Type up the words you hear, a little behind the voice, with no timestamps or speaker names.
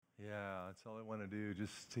Yeah, that's all I want to do,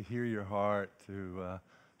 just to hear your heart, to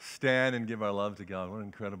stand and give our love to God. What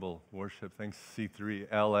incredible worship. Thanks,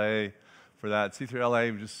 C3LA, for that.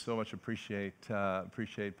 C3LA, we just so much appreciate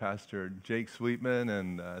Pastor Jake Sweetman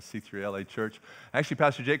and C3LA Church. Actually,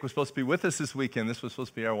 Pastor Jake was supposed to be with us this weekend. This was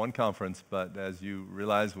supposed to be our one conference, but as you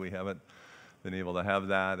realize, we haven't been able to have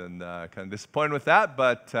that, and kind of disappointed with that,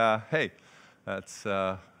 but hey, that's...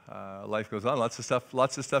 life goes on. Lots of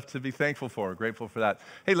stuff to be thankful for. Grateful for that.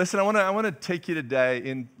 Hey, listen, I want to take you today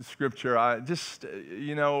in Scripture.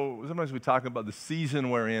 Sometimes we talk about the season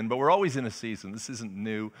we're in, but we're always in a season. This isn't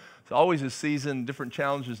new. It's always a season, different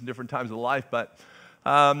challenges in different times of life. But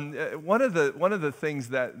one of the things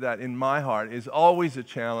that in my heart is always a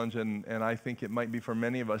challenge, and I think it might be for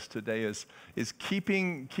many of us today, is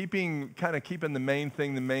keeping the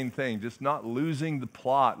main thing, just not losing the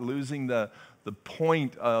plot, losing the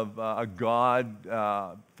point of a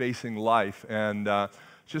God-facing life. And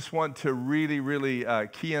just want to really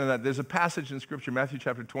key into that. There's a passage in Scripture, Matthew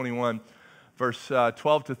chapter 21, verse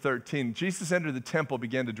 12 to 13. Jesus entered the temple,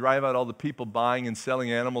 began to drive out all the people buying and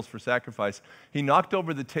selling animals for sacrifice. He knocked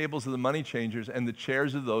over the tables of the money changers and the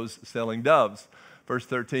chairs of those selling doves. Verse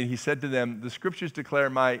 13, he said to them, "The Scriptures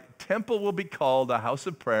declare, my temple will be called a house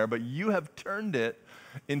of prayer, but you have turned it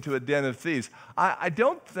into a den of thieves." I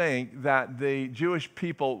don't think that the Jewish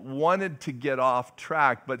people wanted to get off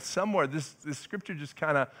track, but somewhere this Scripture just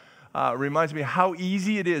kind of reminds me how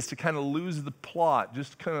easy it is to kind of lose the plot,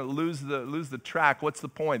 just kind of lose the track. What's the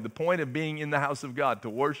point? The point of being in the house of God to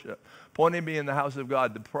worship, the point of being in the house of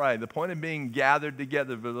God to pray, the point of being gathered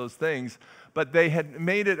together for those things. But they had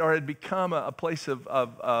made it, or had become a place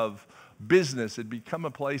of business. It had become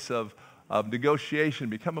a place of negotiation,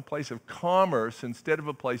 become a place of commerce instead of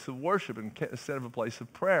a place of worship, instead of a place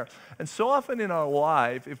of prayer. And so often in our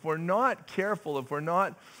life, if we're not careful, if we're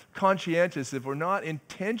not conscientious, if we're not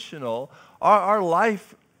intentional, our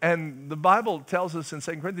life, and the Bible tells us in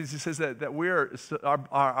 2 Corinthians, it says that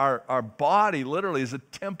our body literally is a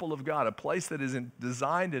temple of God, a place that is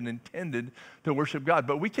designed and intended to worship God.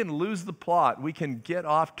 But we can lose the plot, we can get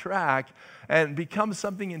off track and become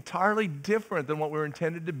something entirely different than what we're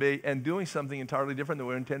intended to be, and doing something entirely different than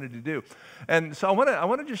we're intended to do. And so I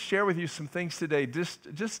want to just share with you some things today,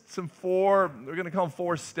 just some we're going to call them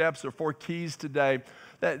 4 steps or 4 keys today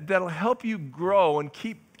that'll help you grow and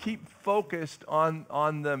keep focused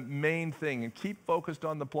on the main thing, and keep focused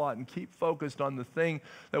on the plot, and keep focused on the thing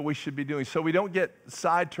that we should be doing, so we don't get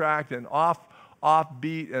sidetracked and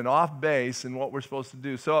offbeat and off base in what we're supposed to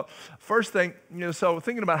do. So first thing, so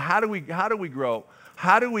thinking about how do we grow?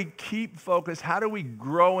 How do we keep focused? How do we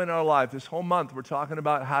grow in our life? This whole month we're talking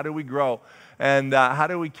about how do we grow, and how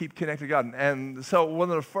do we keep connected to God. And so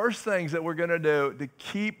one of the first things that we're going to do to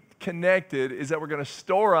keep connected is that we're going to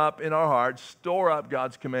store up in our hearts, store up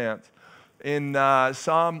God's commands. In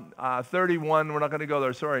Psalm 31, we're not going to go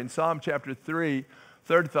there, sorry, in Psalm chapter 3,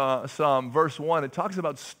 third Psalm, verse 1, it talks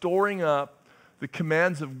about storing up the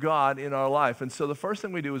commands of God in our life. And so the first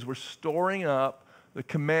thing we do is we're storing up the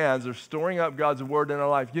commands, or storing up God's word in our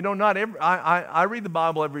life. I read the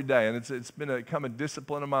Bible every day, and it's been a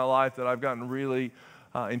discipline in my life that I've gotten really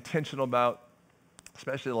intentional about,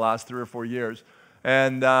 especially the last 3 or 4 years.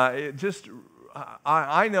 And I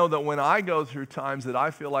know that when I go through times that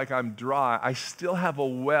I feel like I'm dry, I still have a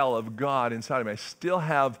well of God inside of me. I still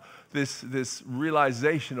have this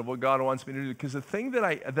realization of what God wants me to do. Because the thing that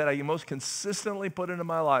I most consistently put into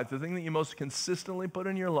my life, the thing that you most consistently put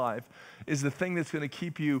in your life, is the thing that's going to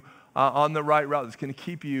keep you on the right route. It's going to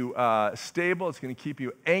keep you stable. It's going to keep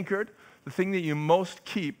you anchored. The thing that you most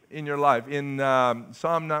keep in your life. In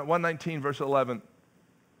Psalm 119, verse 11,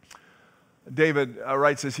 David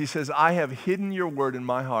writes this. He says, "I have hidden your word in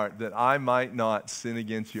my heart that I might not sin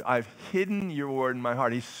against you." I've hidden your word in my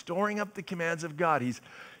heart. He's storing up the commands of God. He's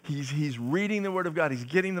reading the word of God. He's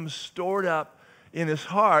getting them stored up in his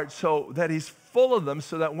heart so that he's full of them,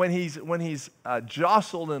 so that when he's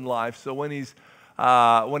jostled in life, so when he's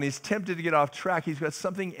tempted to get off track, he's got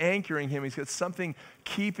something anchoring him. He's got something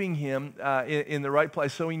keeping him in the right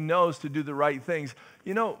place, so he knows to do the right things.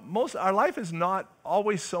 Our life is not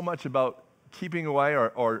always so much about keeping away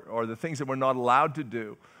or the things that we're not allowed to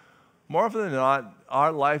do. More often than not,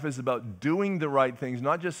 our life is about doing the right things,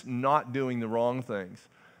 not just not doing the wrong things.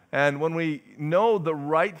 And when we know the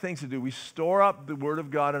right things to do, we store up the Word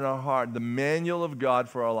of God in our heart, the manual of God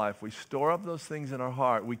for our life. We store up those things in our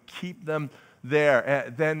heart. We keep them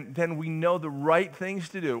there. Then we know the right things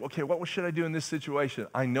to do. Okay, what should I do in this situation?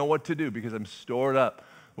 I know what to do because I'm stored up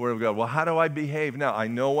the Word of God. Well, how do I behave now? I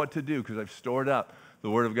know what to do because I've stored up the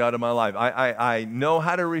Word of God in my life. I know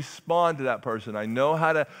how to respond to that person. I know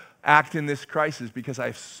how to act in this crisis because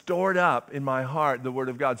I've stored up in my heart the Word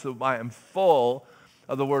of God. So I am full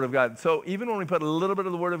of the Word of God. So even when we put a little bit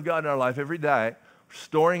of the Word of God in our life every day,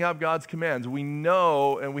 storing up God's commands, we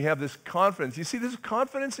know and we have this confidence. You see, this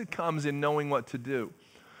confidence that comes in knowing what to do.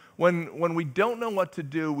 When we don't know what to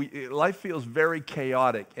do, life feels very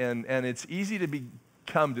chaotic, and it's easy to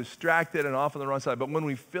become distracted and off on the wrong side. But when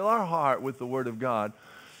we fill our heart with the Word of God,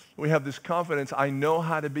 we have this confidence, I know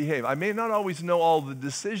how to behave. I may not always know all the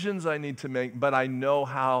decisions I need to make, but I know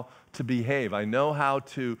how to behave. I know how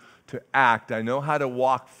to act. I know how to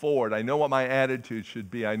walk forward. I know what my attitude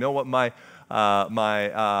should be. I know what the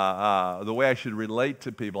way I should relate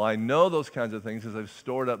to people. I know those kinds of things as I've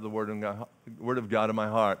stored up the Word of God in my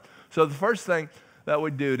heart. So the first thing that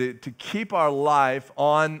we do to keep our life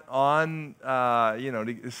to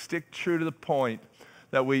stick true to the point,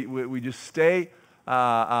 that we just stay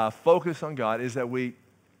focused on God, is that we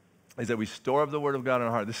store up the Word of God in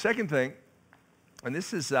our heart. The second thing, and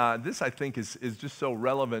this I think is just so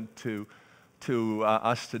relevant to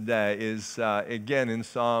us today, is again in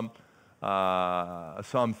Psalm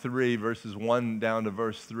 3, verses 1 down to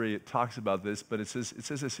verse 3. It talks about this, but it says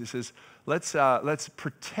this. It says, let's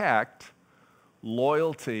protect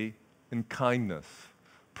loyalty and kindness.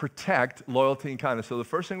 Protect loyalty and kindness. So the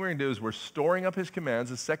first thing we're going to do is we're storing up His commands.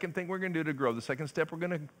 The second thing we're going to do to grow, the second step we're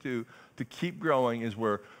going to do to keep growing, is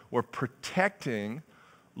we're protecting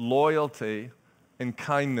loyalty and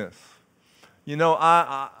kindness. You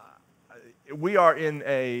know, we are in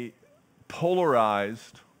a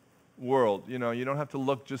polarized world. You know, you don't have to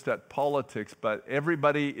look just at politics, but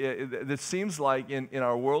everybody, it seems like in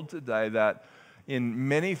our world today that in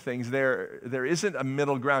many things there isn't a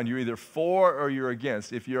middle ground. You're either for or you're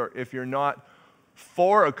against. If you're not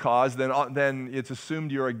for a cause, then it's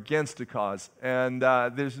assumed you're against a cause. And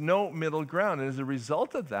there's no middle ground. And as a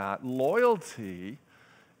result of that, loyalty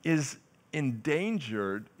is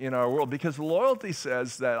endangered in our world, because loyalty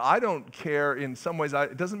says that I don't care. In some ways,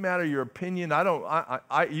 it doesn't matter your opinion.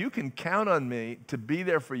 You can count on me to be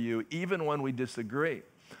there for you even when we disagree.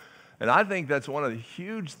 And I think that's one of the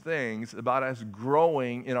huge things about us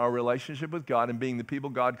growing in our relationship with God and being the people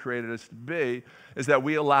God created us to be, is that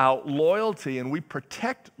we allow loyalty and we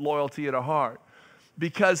protect loyalty at our heart.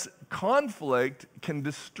 Because conflict can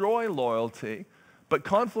destroy loyalty, but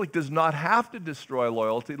conflict does not have to destroy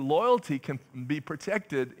loyalty. Loyalty can be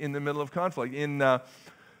protected in the middle of conflict. In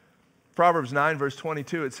Proverbs 9, verse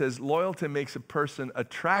 22, it says, loyalty makes a person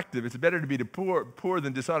attractive. It's better to be poor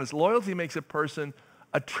than dishonest. Loyalty makes a person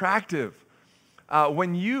attractive.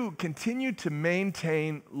 When you continue to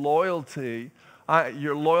maintain loyalty,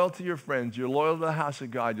 you're loyal to your friends, you're loyal to the house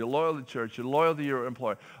of God, you're loyal to church, you're loyal to your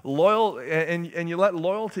employer, and you let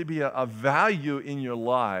loyalty be a value in your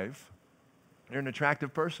life, you're an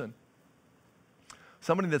attractive person.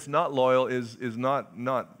 Somebody that's not loyal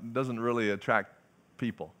doesn't really attract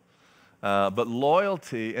people. But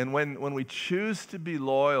loyalty, and when we choose to be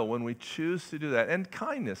loyal, when we choose to do that, and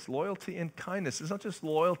kindness, loyalty and kindness, it's not just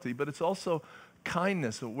loyalty, but it's also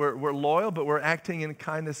kindness. We're loyal, but we're acting in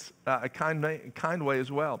kindness, a kind way as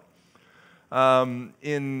well.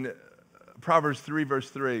 In Proverbs 3, verse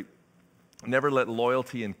 3, never let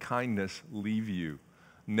loyalty and kindness leave you.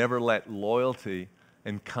 Never let loyalty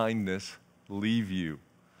and kindness leave you.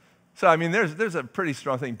 So, I mean, there's a pretty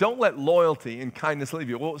strong thing. Don't let loyalty and kindness leave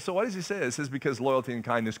you. Well, so what does he say? It says because loyalty and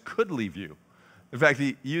kindness could leave you. In fact,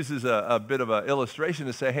 he uses a bit of an illustration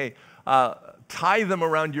to say, hey, tie them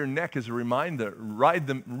around your neck as a reminder. Write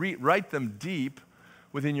them deep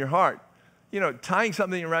within your heart. You know, tying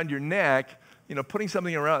something around your neck, putting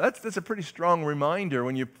something around, that's a pretty strong reminder.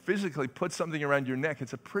 When you physically put something around your neck,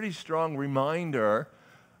 it's a pretty strong reminder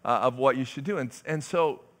of what you should do. And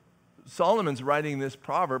so Solomon's writing this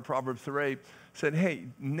proverb, Proverb 3, said, hey,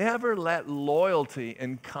 never let loyalty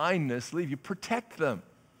and kindness leave you. Protect them.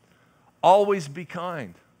 Always be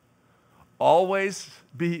kind. Always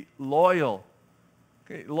be loyal.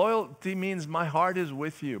 Okay, loyalty means my heart is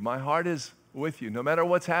with you. My heart is with you. No matter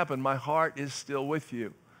what's happened, my heart is still with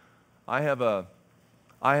you. I have a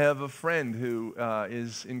friend who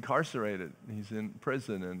is incarcerated. He's in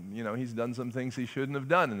prison, and he's done some things he shouldn't have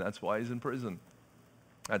done, and that's why he's in prison.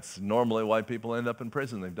 That's normally why people end up in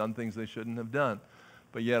prison. They've done things they shouldn't have done.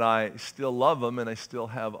 But yet I still love him, and I still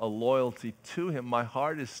have a loyalty to him. My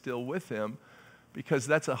heart is still with him because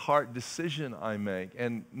that's a heart decision I make.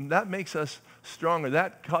 And that makes us stronger.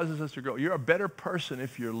 That causes us to grow. You're a better person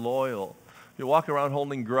if you're loyal. You walk around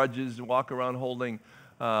holding grudges, you walk around holding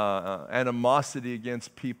animosity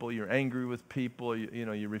against people. You're angry with people.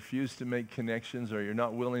 You refuse to make connections, or you're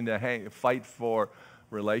not willing to fight for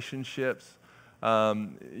relationships.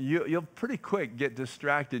 you'll pretty quick get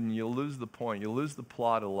distracted and you'll lose the point. You'll lose the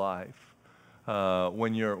plot of life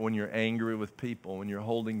when you're angry with people, when you're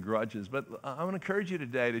holding grudges. But I want to encourage you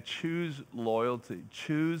today to choose loyalty,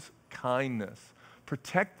 choose kindness.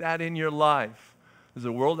 Protect that in your life. There's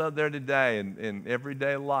a world out there today in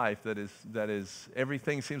everyday life that is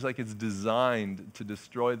everything seems like it's designed to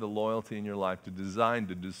destroy the loyalty in your life, designed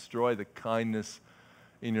to destroy the kindness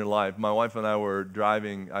in your life. My wife and I were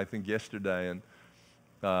driving, I think, yesterday, and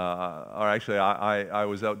or actually, I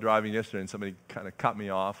was out driving yesterday, and somebody kind of cut me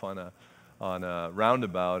off on a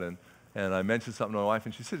roundabout, and I mentioned something to my wife,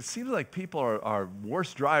 and she said, it seems like people are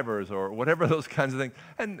worse drivers or whatever, those kinds of things.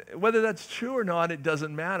 And whether that's true or not, it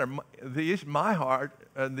doesn't matter. The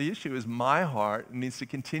issue is my heart needs to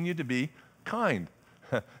continue to be kind,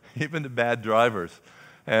 even to bad drivers.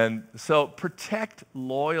 And so protect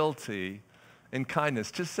loyalty and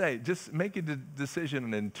kindness. Just make a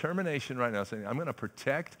decision and determination right now, saying, I'm going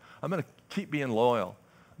to keep being loyal.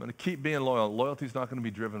 I'm going to keep being loyal. Loyalty is not going to be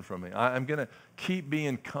driven from me. I'm going to keep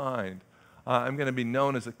being kind. I'm going to be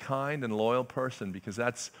known as a kind and loyal person because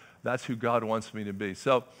that's who God wants me to be.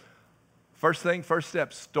 So first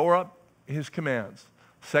step, store up his commands.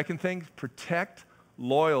 Second thing, protect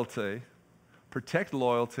loyalty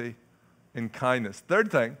and kindness. Third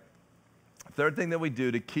thing that we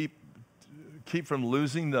do to keep from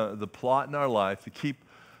losing the plot in our life, to keep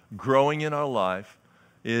growing in our life,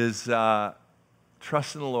 is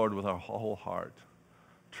trust in the Lord with our whole heart.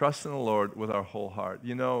 Trust in the Lord with our whole heart.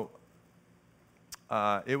 You know,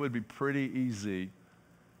 it would be pretty easy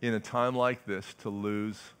in a time like this to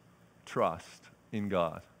lose trust in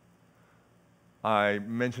God. I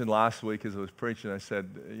mentioned last week as I was preaching, I said,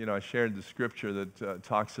 I shared the scripture that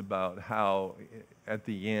talks about how at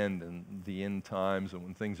the end and the end times and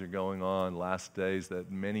when things are going on, last days,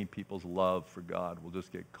 that many people's love for God will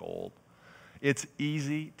just get cold. It's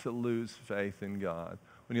easy to lose faith in God.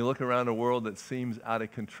 When you look around a world that seems out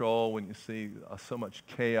of control, when you see so much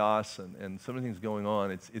chaos and so many things going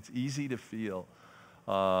on, it's easy to feel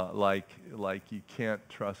like you can't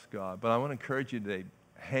trust God. But I want to encourage you today,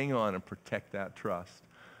 hang on and protect that trust.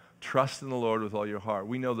 Trust in the Lord with all your heart.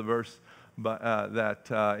 We know the verse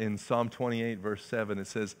that in Psalm 28, verse 7, it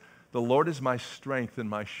says, the Lord is my strength and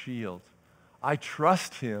my shield. I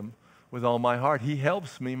trust him with all my heart. He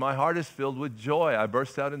helps me. My heart is filled with joy. I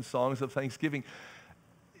burst out in songs of thanksgiving.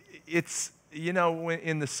 It's,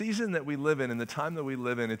 in the season that we live in the time that we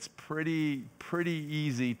live in, it's pretty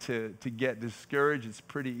easy to get discouraged. It's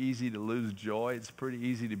pretty easy to lose joy. It's pretty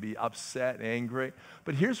easy to be upset, angry.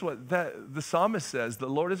 But here's what the psalmist says, the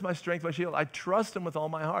Lord is my strength, my shield. I trust him with all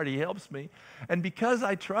my heart. He helps me. And because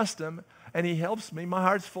I trust him and he helps me, my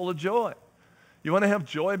heart's full of joy. You want to have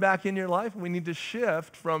joy back in your life? We need to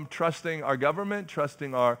shift from trusting our government,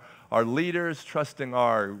 trusting our leaders, trusting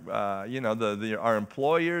our our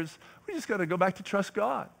employers. We just got to go back to trust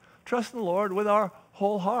God. Trust in the Lord with our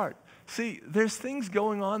whole heart. See, there's things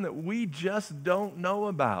going on that we just don't know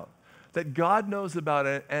about, that God knows about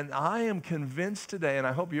it, and I am convinced today, and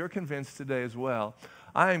I hope you're convinced today as well,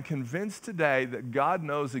 I am convinced today that God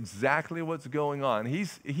knows exactly what's going on.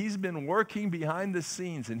 He's been working behind the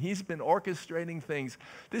scenes, and he's been orchestrating things.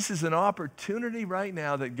 This is an opportunity right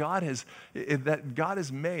now that God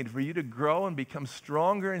has made for you to grow and become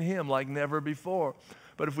stronger in him like never before.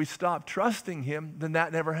 But if we stop trusting him, then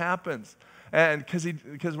that never happens. And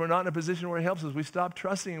because we're not in a position where he helps us, we stop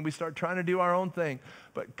trusting and we start trying to do our own thing.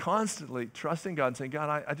 But constantly trusting God and saying,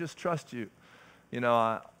 God, I just trust you.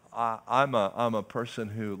 I'm a person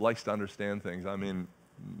who likes to understand things. I mean,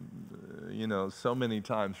 so many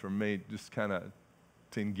times for me, just kind of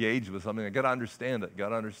to engage with something, I got to understand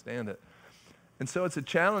it. And so it's a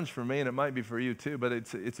challenge for me, and it might be for you too, but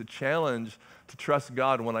it's a challenge to trust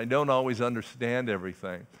God when I don't always understand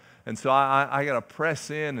everything. And so I got to press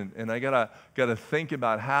in, and I got to think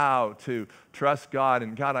about how to trust God.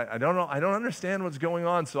 And God, I don't know, I don't understand what's going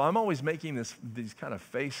on, so I'm always making these kind of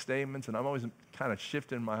faith statements, and I'm always kind of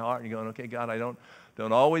shifting my heart and going, okay, God, I don't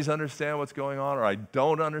always understand what's going on, or I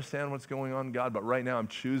don't understand what's going on, God, but right now I'm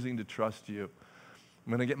choosing to trust you.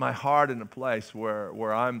 I'm going to get my heart in a place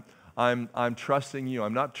where I'm trusting you.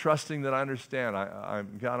 I'm not trusting that I understand.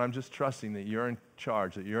 God, I'm just trusting that you're in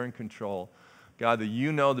charge, that you're in control. God, that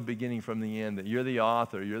you know the beginning from the end, that you're the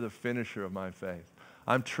author, you're the finisher of my faith.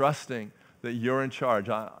 I'm trusting that you're in charge.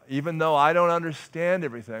 Even though I don't understand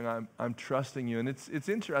everything, I'm trusting you. And it's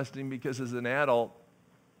interesting because as an adult,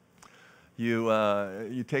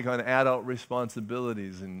 you take on adult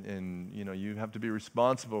responsibilities, and you have to be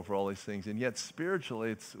responsible for all these things. And yet spiritually,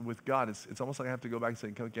 it's with God. It's almost like I have to go back and say,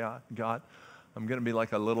 God, I'm going to be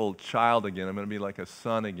like a little child again. I'm going to be like a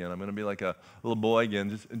son again. I'm going to be like a little boy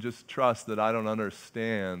again. Just trust that I don't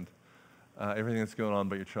understand everything that's going on,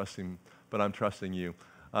 but I'm trusting you.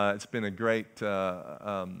 It's been a great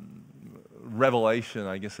revelation,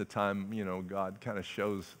 I guess, at time, God kind of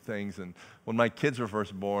shows things. And when my kids were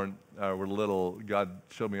first born, were little, God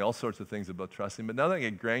showed me all sorts of things about trusting. But now that I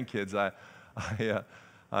get grandkids,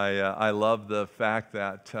 I love the fact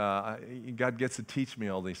that God gets to teach me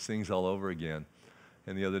all these things all over again.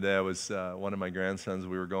 And the other day, I was, one of my grandsons,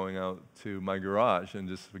 we were going out to my garage, and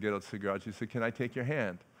we get out to the garage, he said, "Can I take your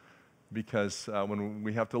hand? Because when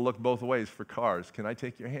we have to look both ways for cars, can I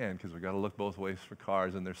take your hand? Because we got to look both ways for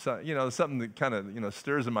cars." And there's something that kind of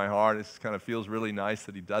stirs in my heart. It kind of feels really nice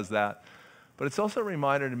that he does that. But it's also a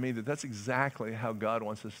reminder to me that that's exactly how God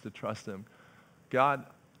wants us to trust him. God,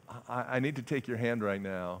 I need to take your hand right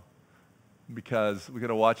now because we got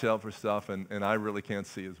to watch out for stuff, and I really can't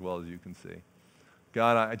see as well as you can see.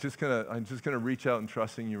 God, I'm just gonna reach out and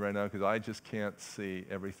trusting you right now because I just can't see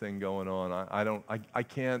everything going on. I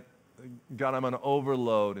can't. God, I'm on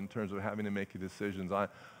overload in terms of having to make decisions.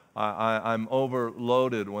 I'm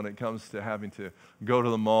overloaded when it comes to having to go to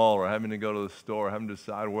the mall or having to go to the store, having to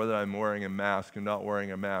decide whether I'm wearing a mask or not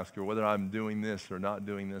wearing a mask, or whether I'm doing this or not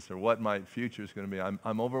doing this, or what my future is going to be.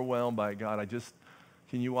 I'm overwhelmed by it. God,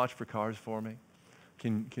 can you watch for cars for me?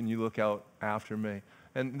 Can you look out after me?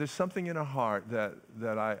 And there's something in our heart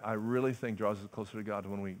that I really think draws us closer to God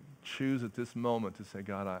when we choose at this moment to say,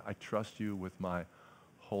 God, I trust you with my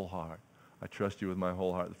whole heart. I trust you with my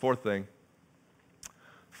whole heart. The fourth thing,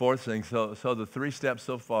 so the 3 steps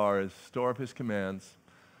so far is store up his commands.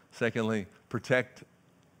 Secondly, protect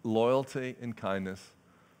loyalty and kindness.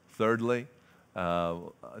 Thirdly,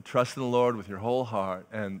 trust in the Lord with your whole heart.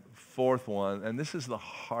 And fourth one, and this is the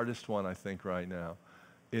hardest one I think right now,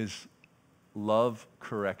 is love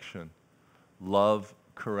correction. Love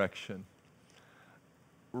correction.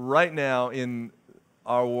 Right now in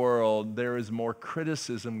our world, there is more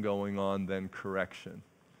criticism going on than correction.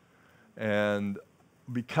 And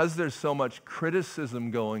because there's so much criticism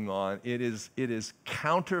going on, it is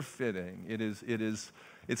counterfeiting.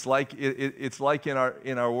 It's like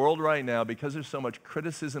in our world right now, because there's so much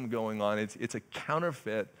criticism going on, it's a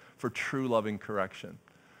counterfeit for true loving correction.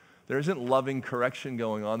 There isn't loving correction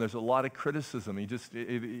going on. There's a lot of criticism.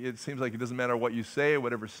 It seems like it doesn't matter what you say,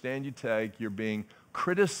 whatever stand you take, you're being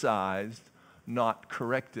criticized, not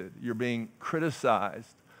corrected. You're being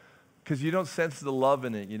criticized because you don't sense the love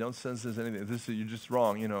in it. You don't sense there's anything. You're just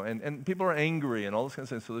wrong, and people are angry and all this kind of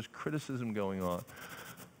stuff. So there's criticism going on.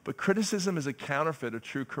 But criticism is a counterfeit of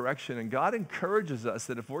true correction. And God encourages us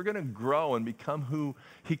that if we're going to grow and become who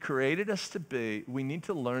he created us to be, we need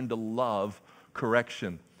to learn to love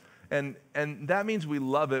correction. And that means we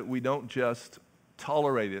love it. We don't just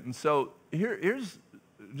tolerate it. And so here's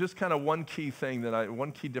just kind of one key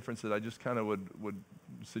difference that I just kind of would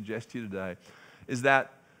suggest to you today is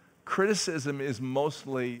that criticism is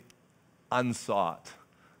mostly unsought.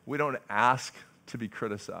 We don't ask to be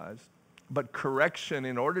criticized. But correction,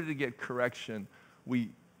 in order to get correction,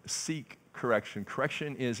 we seek correction.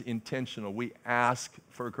 Correction is intentional. We ask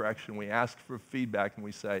for correction. We ask for feedback, and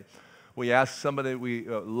we ask somebody we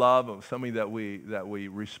love, or somebody that we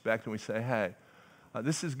respect, and we say, hey,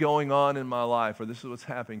 this is going on in my life, or this is what's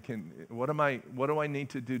happening. What do I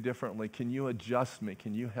need to do differently? Can you adjust me?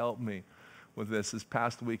 Can you help me with this? This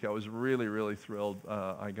past week, I was really, really thrilled.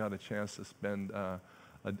 I got a chance to spend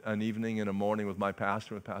an evening and a morning with my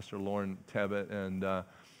pastor, with Pastor Lauren Tebbett,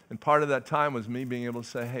 and part of that time was me being able to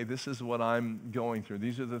say, hey, this is what I'm going through.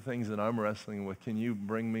 These are the things that I'm wrestling with. Can you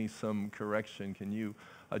bring me some correction? Can you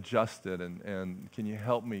adjust it? And can you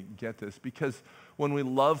help me get this? Because when we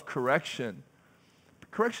love correction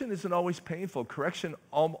isn't always painful. Correction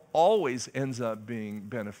always ends up being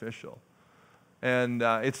beneficial. And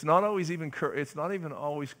it's not even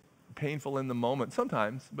always painful in the moment.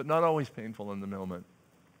 Sometimes, but not always painful in the moment.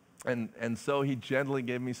 And so he gently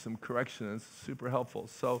gave me some correction. It's super helpful.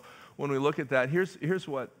 So when we look at that, here's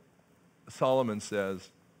what Solomon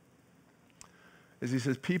says. He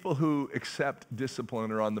says, people who accept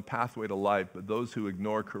discipline are on the pathway to life, but those who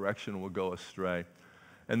ignore correction will go astray.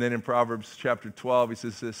 And then in Proverbs chapter 12, he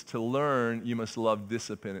says this, to learn, you must love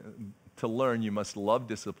discipline. To learn, you must love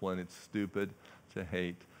discipline. It's stupid to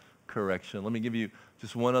hate correction. Let me give you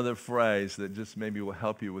just one other phrase that just maybe will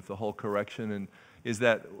help you with the whole correction, and is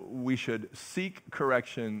that we should seek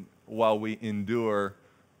correction while we endure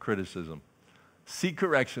criticism. Seek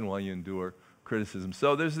correction while you endure criticism.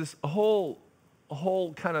 So there's this whole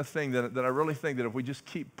kind of thing that I really think that if we just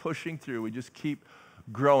keep pushing through, we just keep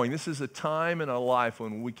growing. This is a time in our life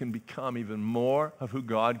when we can become even more of who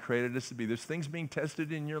God created us to be. There's things being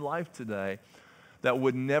tested in your life today that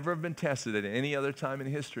would never have been tested at any other time in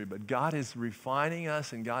history. But God is refining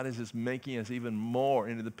us, and God is just making us even more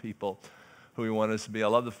into the people who He wants us to be. I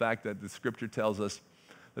love the fact that the Scripture tells us,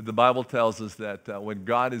 that the Bible tells us that when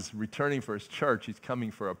God is returning for His church, He's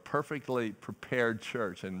coming for a perfectly prepared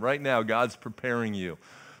church. And right now, God's preparing you.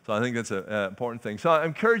 So I think that's an important thing. So I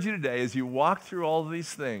encourage you today, as you walk through all of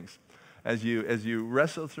these things, as you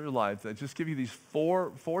wrestle through life, that just give you these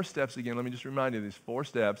four steps again. Let me just remind you, these 4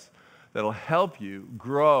 steps that'll help you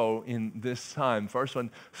grow in this time. First one,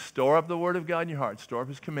 store up the Word of God in your heart. Store up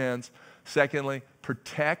His commands. Secondly,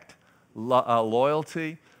 protect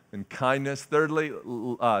loyalty and kindness. Thirdly,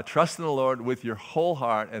 trust in the Lord with your whole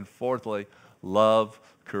heart. And fourthly, love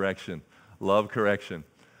correction. Love correction.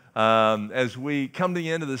 As we come to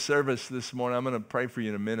the end of the service this morning, I'm going to pray for you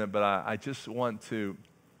in a minute, but I just want to,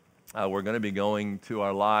 we're going to be going to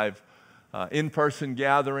our live in-person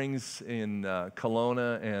gatherings in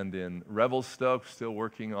Kelowna and in Revelstoke, still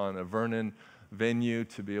working on a Vernon venue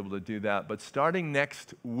to be able to do that. But starting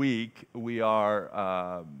next week, we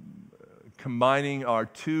are combining our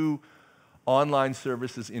 2 online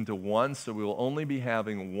services into one, so we will only be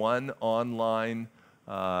having one online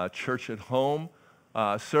church at home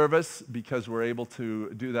service, because we're able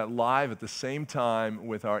to do that live at the same time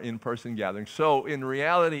with our in-person gathering. So in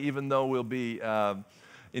reality, even though we'll be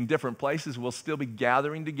in different places, we'll still be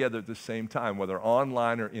gathering together at the same time, whether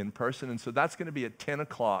online or in person. And so that's going to be at 10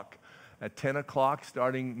 o'clock. At 10 o'clock,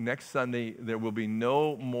 starting next Sunday, there will be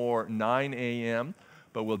no more 9 a.m.,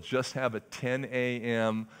 but we'll just have a 10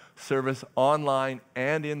 a.m. service online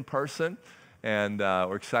and in person. And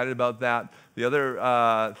we're excited about that. The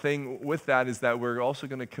other thing with that is that we're also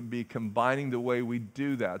going to be combining the way we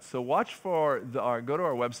do that. So watch for go to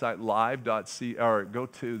our website, or go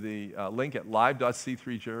to the link at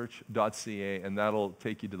live.c3church.ca, and that'll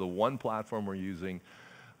take you to the one platform we're using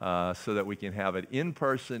so that we can have it in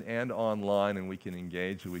person and online, and we can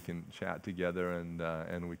engage, and we can chat together,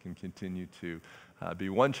 and we can continue to be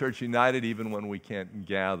one church united even when we can't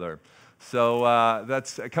gather. So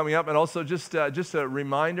that's coming up. And also just a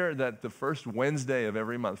reminder that the first Wednesday of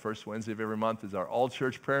every month is our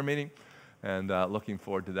all-church prayer meeting, and looking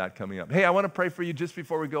forward to that coming up. Hey, I want to pray for you just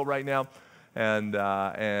before we go right now, and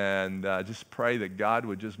just pray that God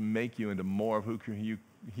would just make you into more of who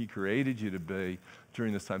He created you to be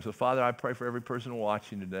during this time. So, Father, I pray for every person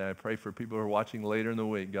watching today. I pray for people who are watching later in the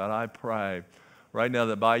week. God, I pray right now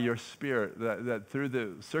that by your Spirit, that through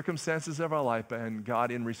the circumstances of our life, and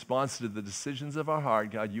God, in response to the decisions of our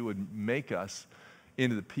heart, God, you would make us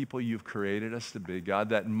into the people you've created us to be. God,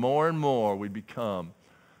 that more and more we become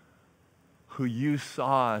who you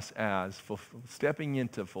saw us as, stepping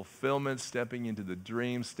into fulfillment, stepping into the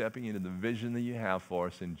dream, stepping into the vision that you have for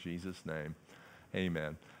us in Jesus' name.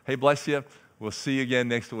 Amen. Hey, bless you. We'll see you again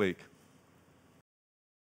next week.